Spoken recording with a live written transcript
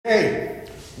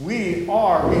We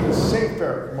are in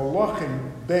Sefer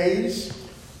Melachim Beis,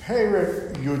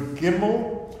 Perek Yud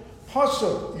Gimel,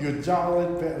 Pasuk Yud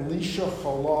Dalet ve'Elisha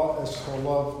chala es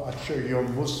chalav asher yom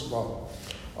musbah.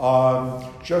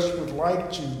 Just would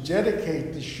like to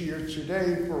dedicate this year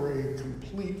today for a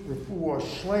complete refuah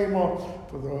shlema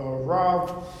for the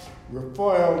Rav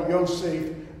Raphael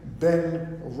Yosef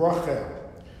ben Rachel.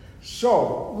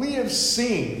 So we have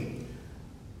seen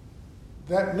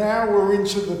that now we're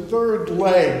into the third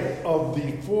leg of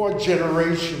the 4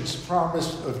 generations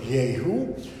promised of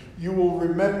Yehu. You will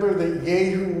remember that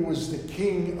Yehu was the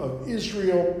king of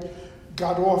Israel,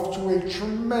 got off to a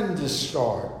tremendous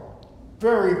start,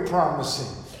 very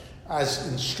promising. As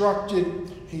instructed,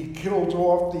 he killed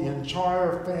off the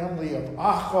entire family of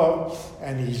Achav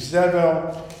and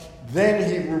Izebel. Then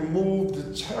he removed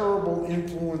the terrible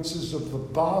influences of the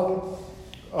Baal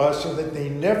so that they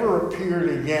never appeared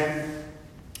again.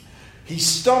 He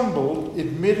stumbled,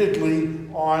 admittedly,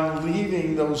 on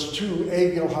leaving those 2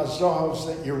 Egel HaZahavs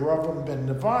that Yerovam ben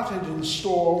Nevat had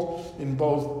installed in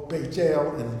both Beit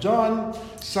El and Dan.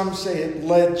 Some say it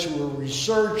led to a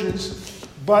resurgence,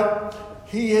 but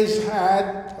he has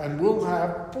had and will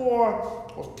have 4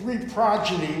 or 3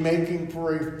 progeny, making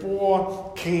for a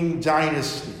 4-king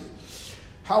dynasty.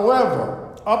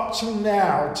 However, up to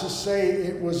now, to say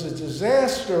it was a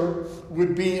disaster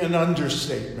would be an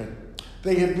understatement.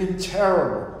 They have been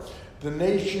terrible. The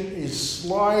nation is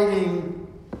sliding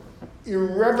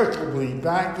irrevocably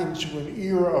back into an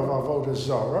era of Avodah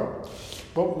Zarah.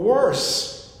 But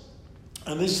worse,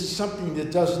 and this is something that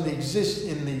doesn't exist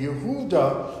in the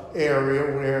Yehuda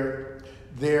area where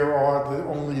there are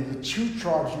only the 2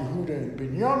 tribes, Yehuda and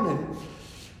Binyamin,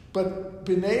 but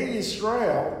Bnei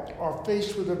Israel are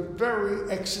faced with a very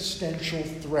existential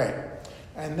threat,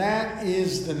 and that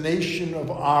is the nation of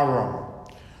Aram.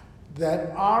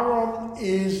 That Aram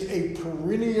is a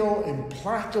perennial,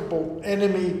 implacable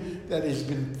enemy that has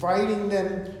been fighting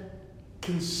them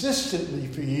consistently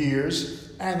for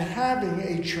years and having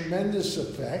a tremendous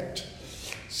effect,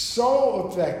 so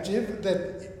effective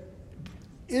that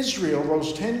Israel,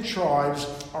 those 10 tribes,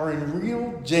 are in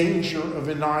real danger of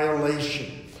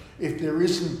annihilation if there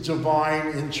isn't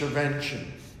divine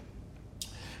intervention.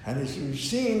 And as we've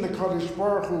seen, the Kadosh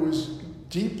Baruch Hu is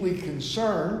deeply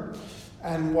concerned,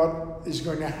 and what is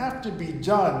going to have to be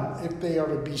done if they are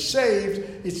to be saved,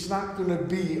 it's not going to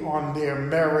be on their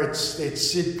merits, their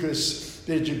tzidkus,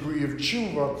 their degree of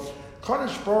tshuva.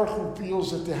 Kadosh Baruch Hu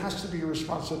feels that there has to be a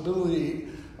responsibility,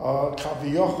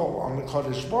 kaviyachol, on the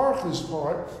Kadosh Baruch Hu's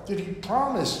part, that he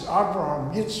promised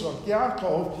Abraham, Yitzchak,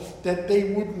 Yaakov, that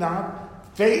they would not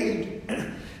fade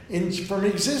from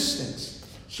existence.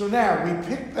 So now we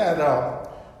pick that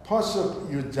up, Pasuk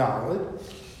Yud Dalet.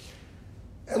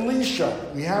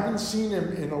 Elisha, we haven't seen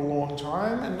him in a long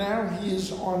time, and now he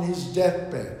is on his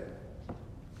deathbed.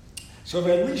 So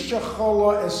Elisha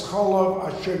chala es chalav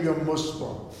asher yom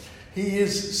musbah. He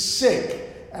is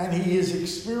sick, and he is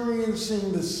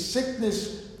experiencing the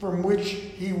sickness from which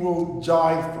he will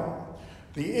die from.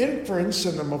 The inference,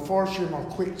 and the Mefarshim are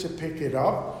quick to pick it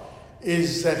up,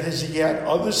 is that has he had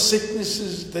other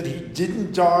sicknesses that he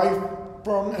didn't die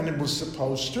from and it was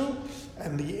supposed to?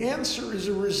 And the answer is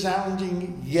a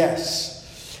resounding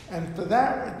yes. And for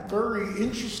that, very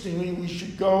interestingly, we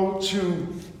should go to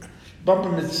Baba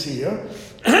Metzia,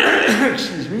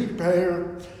 excuse me,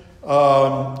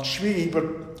 Shvi, but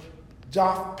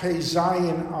Daf Pei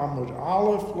Zayin Amud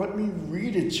Aleph. Let me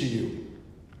read it to you.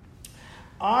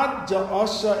 Ad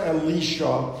da'asa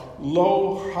Elisha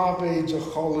lo have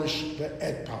decholish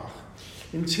ve'etpach.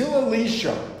 Until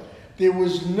Elisha, there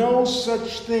was no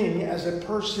such thing as a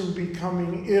person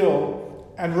becoming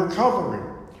ill and recovering.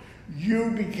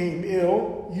 You became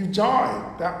ill, you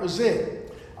died. That was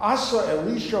it. Asa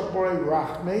Elisha boy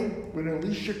Rachme, when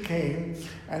Elisha came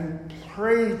and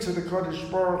prayed to the Kadosh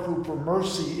Baruch Hu for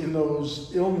mercy in those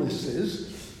illnesses,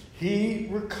 he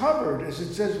recovered, as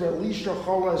it says, Elisha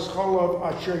chala es chalav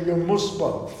asher yom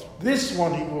musbah. This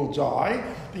one he will die.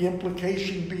 The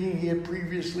implication being he had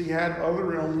previously had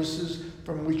other illnesses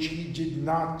from which he did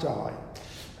not die.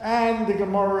 And the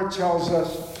Gemara tells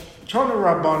us, Tana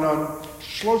Rabbanan,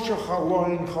 Shlosha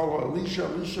chaloin chala Elisha.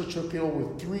 Elisha took ill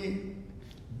with 3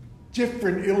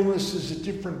 different illnesses at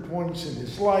different points in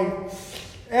his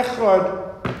life.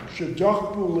 Echad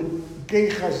shedachbu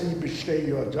Gehazi b'shtei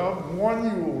yadav. One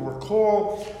you will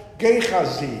recall,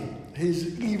 Gehazi,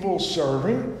 his evil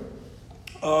servant.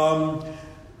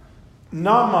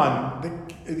 Naaman,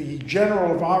 the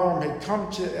general of Aram, had come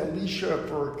to Elisha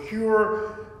for a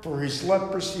cure. for his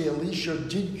leprosy. Elisha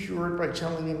did cure it by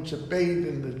telling him to bathe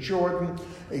in the Jordan.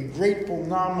 A grateful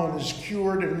Naaman is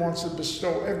cured and wants to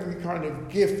bestow every kind of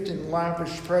gift and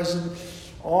lavish present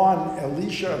on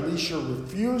Elisha. Elisha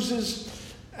refuses,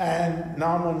 and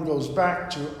Naaman goes back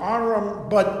to Aram.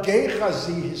 But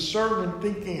Gehazi, his servant,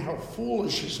 thinking how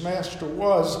foolish his master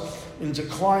was in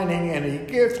declining any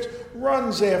gift,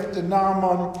 runs after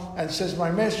Naaman and says, my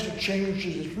master changed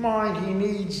his mind. He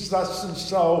needs thus and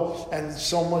so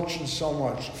much and so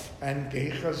much. And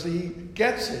Gehazi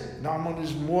gets it. Naaman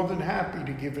is more than happy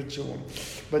to give it to him.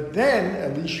 But then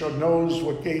Elisha knows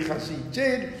what Gehazi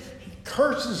did. He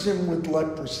curses him with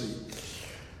leprosy.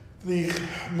 The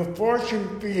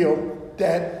Mefarshim feel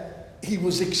that he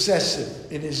was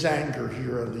excessive in his anger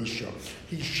here, Elisha.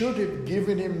 He should have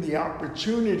given him the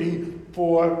opportunity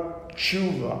for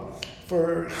tshuva,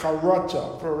 for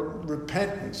charata, for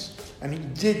repentance, and he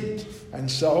didn't. And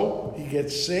so he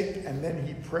gets sick, and then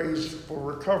he prays for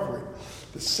recovery.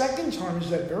 The second time is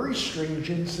that very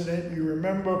strange incident. You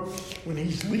remember when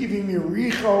he's leaving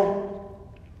Yericho,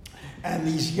 and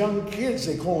these young kids,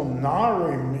 they call them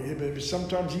Narim,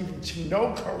 sometimes even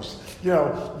Tinokos,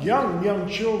 young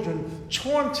children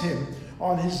taunt him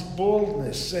on his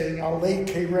baldness, saying, Alei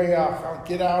Kereach, I'll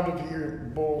get out of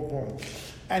here, bald one.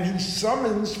 And he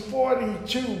summons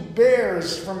 42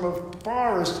 bears from a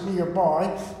forest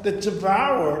nearby that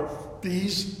devour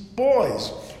these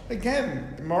boys.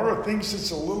 Again, Gemara thinks it's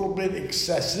a little bit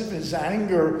excessive. His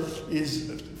anger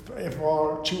is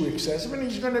far too excessive, and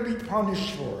he's going to be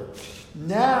punished for it.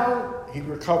 Now, he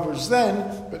recovers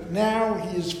then, but now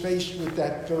he is faced with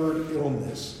that third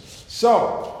illness.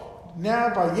 So, now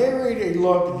Vayered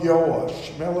Elav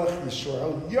Yoash, Melech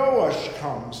Yisrael, Yoash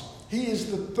comes. He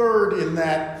is the third in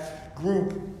that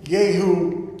group,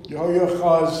 Yehu,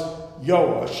 Yehoiachaz,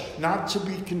 Yoash, not to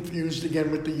be confused again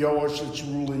with the Yoash that's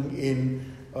ruling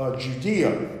in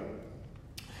Judea.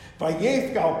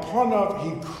 Vayefgal Panav,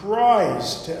 he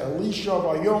cries to Elisha,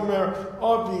 Vayomer,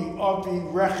 Avi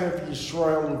Rechev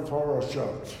Yisrael Uparasha.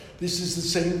 This is the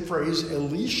same phrase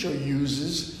Elisha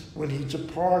uses when he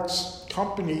departs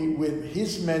company with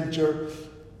his mentor,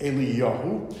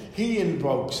 Eliyahu. He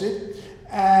invokes it,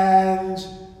 and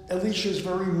Elisha is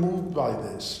very moved by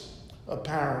this,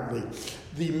 apparently.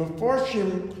 The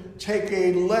Mefarshim take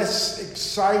a less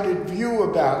excited view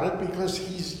about it because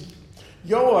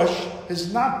Yoash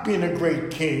has not been a great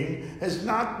king, has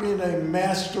not been a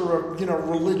master of,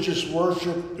 religious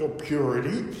worship or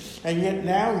purity, and yet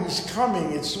now he's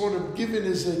coming. It's sort of given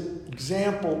as an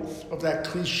example of that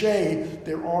cliche,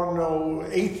 there are no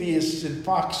atheists in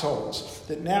foxholes,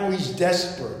 that now he's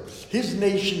desperate. His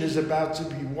nation is about to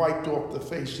be wiped off the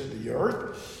face of the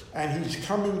earth, and he's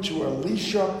coming to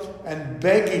Elisha and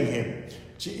begging him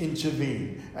to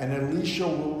intervene, and Elisha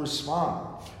will respond.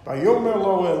 Vayomer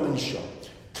lo Elisha,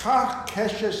 kach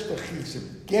keshes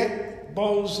v'chisim, get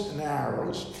bows and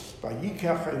arrows.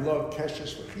 Vayikach elav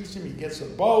keshes v'chisim, he gets a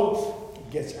bow,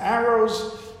 he gets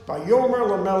arrows. Vayomer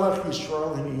lamelech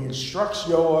Yisrael, and he instructs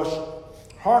Yoash,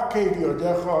 harkev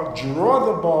yodecha, draw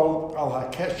the bow al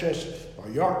hakeshes,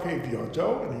 vayarkev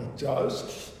yodo, and he does.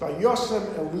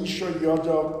 Vayosem Elisha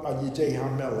yodo al yidei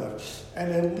hamelech,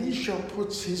 and Elisha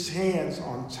puts his hands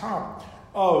on top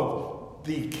of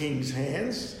the king's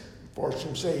hands.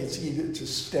 Fortune say it's either to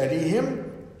steady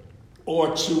him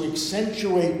or to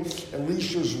accentuate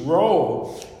Elisha's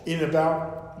role in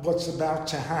about what's about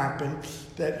to happen,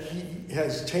 that he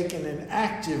has taken an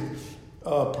active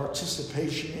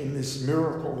participation in this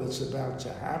miracle that's about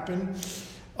to happen.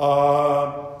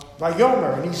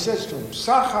 Vayomer, and he says to him,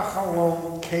 Sacha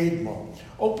chalom kedmo,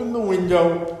 open the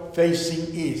window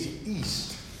facing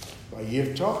east.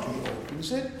 Vayivtach, he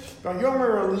opens it.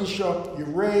 Vayomer Elisha,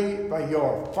 Yirei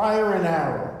Vayor, fire an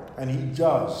arrow, and he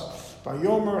does.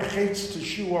 Vayomer Chetz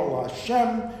Teshua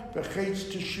L'Hashem,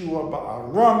 V'Chetz Teshua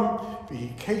Ba'aram,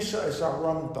 V'Hikesa Es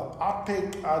Aram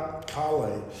Ba'apek Ad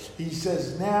Kale. He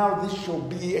says, now this shall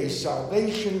be a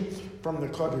salvation from the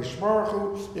Kadosh Baruch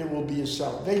Hu. It will be a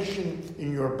salvation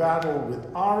in your battle with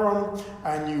Aram,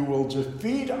 and you will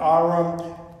defeat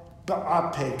Aram.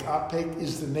 Ba'apek. Apek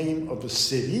is the name of a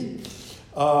city.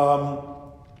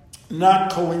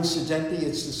 Not coincidentally,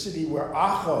 it's the city where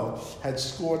Achav had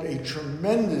scored a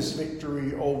tremendous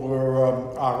victory over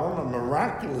Aram, a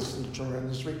miraculously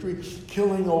tremendous victory,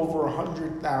 killing over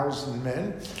 100,000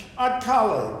 men. Ad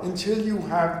Kale, until you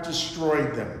have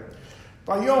destroyed them.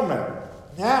 Vayomer,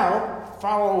 now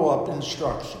follow-up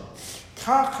instruction.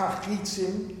 Kach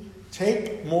hachitzim,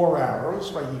 take more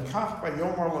arrows, vayikach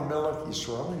vayomer lamelech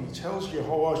Yisrael, and he tells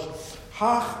Yehoash,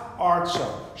 hach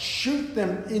arza, shoot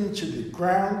them into the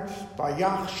ground,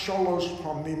 vayach sholosh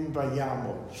pamim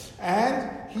vayamo.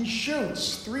 And he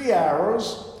shoots 3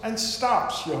 arrows and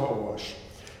stops Yehoash.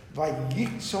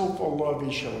 Vayiktzov olav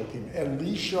ish Elokim.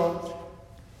 Elisha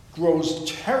grows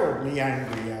terribly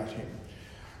angry at him.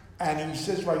 And he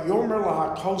says, vayomer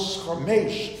lahakos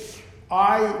chamesh.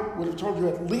 I would have told you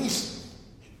at least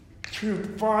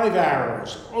shoot 5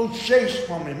 arrows, or 6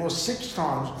 from him, or 6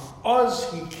 times. Oz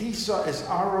hikisa es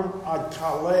Aram ad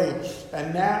Kaleh,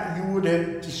 and now you would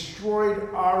have destroyed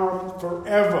Aram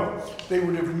forever. They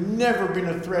would have never been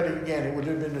a threat again. It would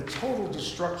have been a total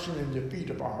destruction and defeat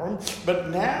of Aram. But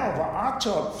now,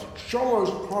 va'ata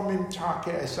sholosh pamim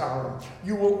take es Aram.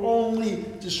 You will only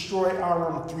destroy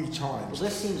Aram 3 times. Well,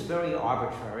 this seems very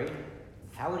arbitrary.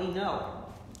 How would he know?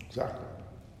 Exactly.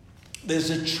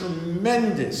 There's a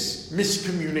tremendous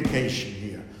miscommunication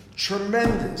here.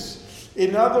 Tremendous.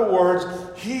 In other words,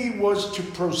 he was to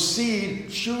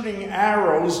proceed shooting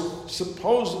arrows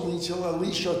supposedly till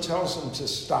Elisha tells him to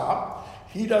stop.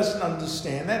 He doesn't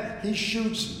understand that. He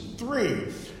shoots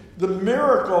 3. The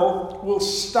miracle will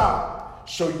stop.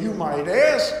 So you might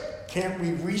ask, can't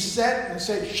we reset and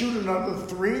say shoot another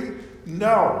 3?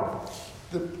 No.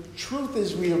 The truth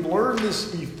is, we have learned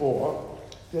this before,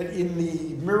 that in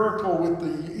the miracle with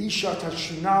the Ishat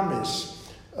HaShunamis,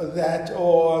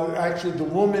 or actually the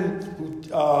woman who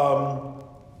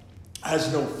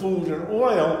has no food and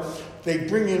oil, they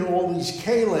bring in all these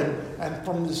kalim, and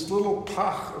from this little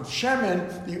pach of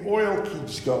shemen, the oil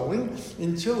keeps going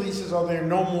until he says, are there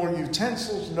no more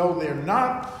utensils? No, they're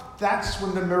not. That's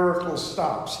when the miracle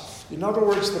stops. In other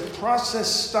words, the process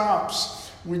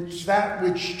stops, that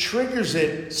which triggers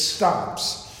it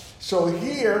stops. So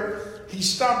here, he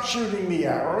stopped shooting the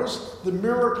arrows. The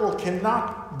miracle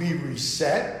cannot be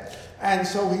reset. And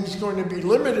so he's going to be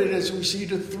limited, as we see,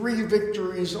 to 3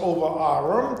 victories over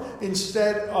Aram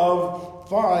instead of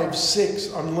 5,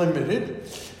 6 unlimited.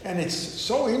 And it's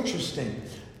so interesting.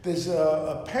 There's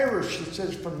a parish that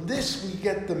says from this we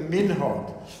get the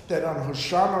minhag that on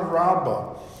Hoshana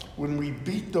Rabbah, when we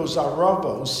beat those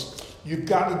Arabos, you've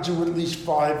got to do at least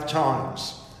 5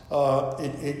 times.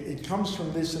 It comes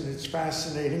from this, and it's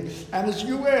fascinating. And as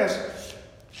you ask,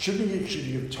 should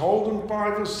he have told him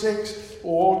 5 or 6,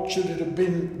 or should it have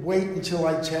been wait until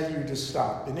I tell you to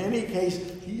stop? In any case,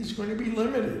 he is going to be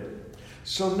limited.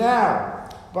 So now,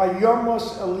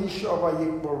 Vayamos Elisha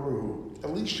Vayikbaru.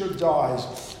 Elisha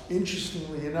dies.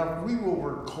 Interestingly enough, we will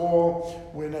recall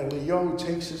when Eliyahu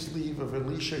takes his leave of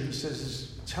Elisha, he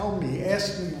says, tell me,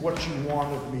 ask me what you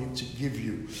wanted me to give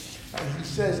you. And he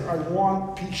says, I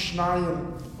want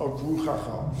Pishnayim of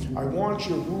Ruchacha. I want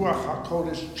your Ruach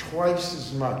HaKodesh twice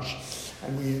as much.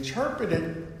 And we interpret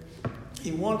it,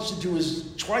 he wants to do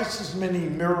twice as many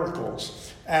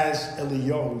miracles as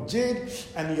Eliyahu did.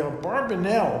 And the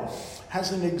Abarbanel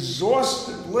has an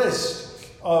exhaustive list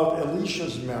of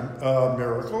Elisha's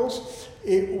miracles.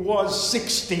 It was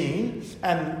 16,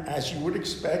 and as you would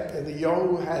expect,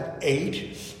 Eliyahu had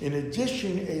 8. In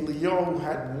addition, Eliyahu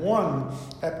had 1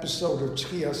 episode of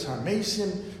Tchias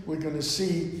HaMesim. We're going to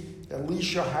see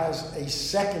Elisha has a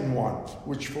second one,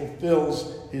 which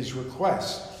fulfills his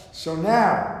request. So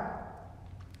now,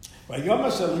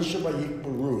 Vayomas Elisha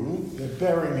Vayikbaru, they're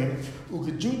burying him.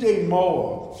 Ugedude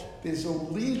Moab, there's a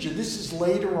legion. This is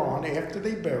later on, after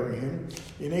they bury him,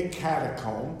 in a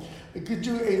catacomb. It could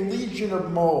do a legion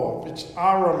of Moab. It's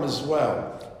Aram as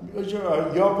well.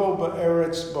 Yavo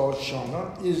Ba'eretz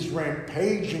Ba'ashana is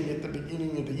rampaging at the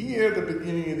beginning of the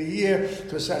year,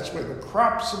 because that's where the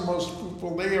crops are most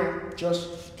fruitful. They are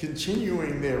just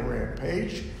continuing their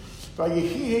rampage.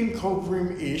 Vayehihim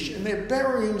Kovrim Ish, and they're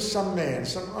burying some man,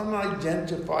 some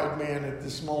unidentified man at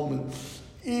this moment,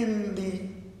 in the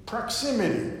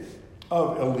proximity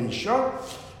of Elisha.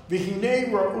 V'hinei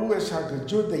ra'u es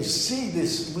hagadud, they see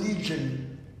this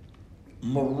legion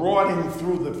marauding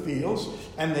through the fields,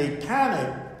 and they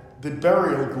panic, the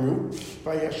burial group.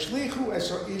 Vayashlichu es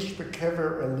ha'ish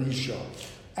b'kever Elisha,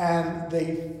 and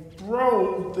they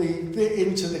throw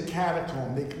into the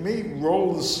catacomb. They may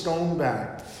roll the stone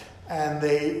back, and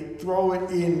they throw it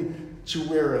in to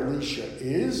where Elisha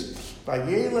is.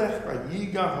 Vayelech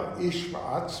vayiga ha'ish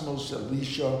ba'atzmos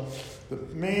Elisha. The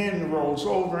man rolls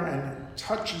over and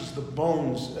touches the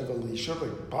bones of Elisha, the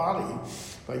body.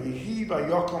 Vayehi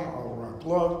vayokom al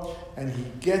raglov, and he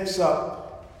gets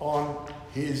up on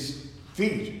his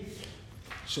feet.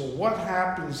 So what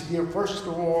happens here? First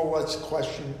of all, let's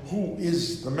question who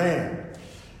is the man.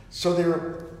 So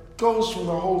there goes from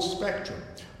the whole spectrum.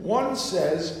 One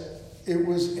says it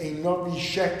was a Navi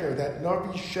Sheker, that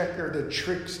Navi Sheker that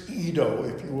tricks Edo,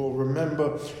 if you will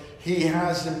remember. He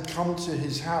has him come to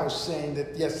his house saying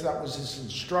that, yes, that was his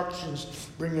instructions,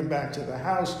 bring him back to the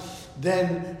house.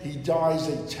 Then he dies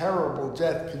a terrible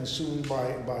death, consumed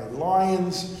by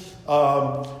lions.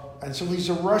 And so he's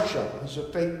a Russia, he's a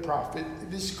fake prophet.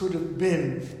 This could have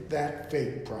been that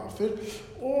fake prophet.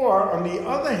 Or, on the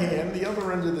other hand, the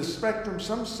other end of the spectrum,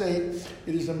 some say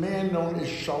it is a man known as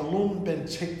Shalom ben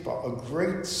Tikva, a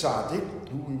great tzaddik,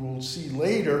 who we will see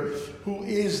later, who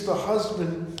is the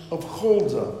husband of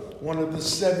Huldah, one of the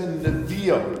 7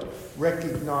 Neviot,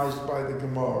 recognized by the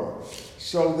Gemara.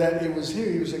 So that it was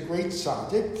here, he was a great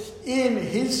tzaddik. In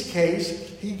his case,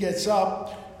 he gets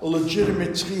up a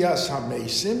legitimate Trias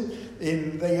HaMesim.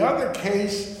 In the other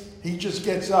case, he just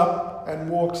gets up and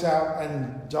walks out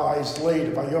and dies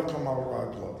later. Vayokam al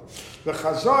raglo.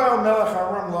 V'chazayel melech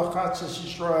Aram lachatzes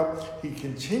Yisrael. He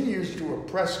continues to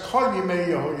oppress Kol Yimei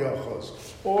Yehoyachaz.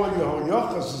 All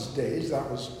Yehoyachaz's days, that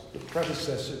was the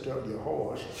predecessor to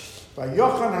Yehoash.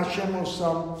 Vayochan Hashem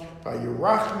osam,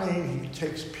 vayirachnein, he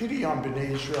takes pity on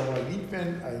Bnei Yisrael,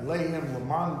 vayifen eileim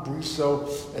laman briso,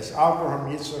 as Avraham,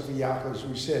 Yitzchak, and Yaakov, as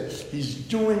we said. He's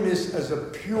doing this as a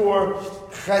pure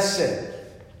chesed,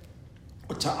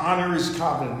 to honor his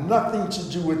covenant, nothing to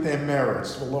do with their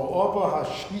merits. And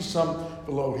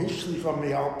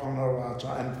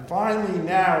finally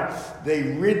now, they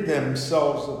rid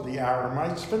themselves of the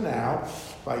Aramites for now.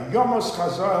 By Yomos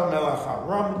Chazael Melech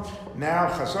Aram, now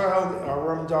Chazael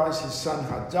Aram dies, his son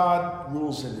Hadad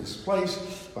rules in his place.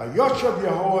 By Yoshav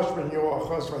Yehoash ben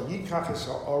Yoachaz, Vayikach es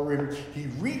Ha'orim, he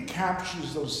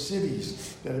recaptures those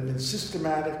cities that have been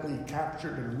systematically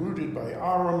captured and looted by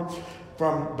Aram,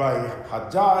 by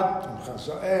Hadad and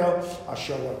Chazael,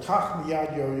 Asher Lakach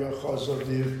Miyad Yoachaz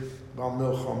Aviv Bal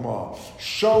Milchama.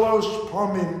 Shalosh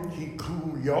Pamim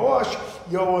Hiku Yoash.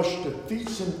 Yoash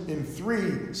defeats him in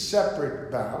 3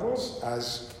 separate battles,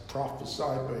 as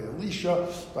prophesied by Elisha.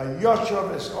 By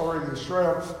Yoshav es Ori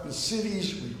Yisrael, the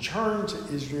cities return to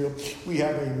Israel. We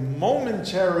have a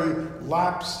momentary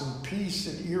lapse in peace,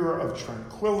 an era of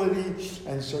tranquility,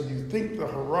 and so you think the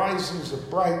horizons are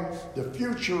bright, the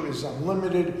future is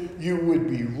unlimited. You would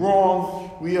be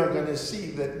wrong. We are going to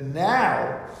see that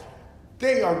now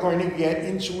they are going to get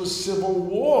into a civil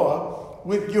war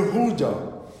with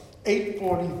Yehuda.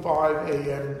 8:45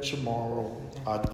 a.m. tomorrow.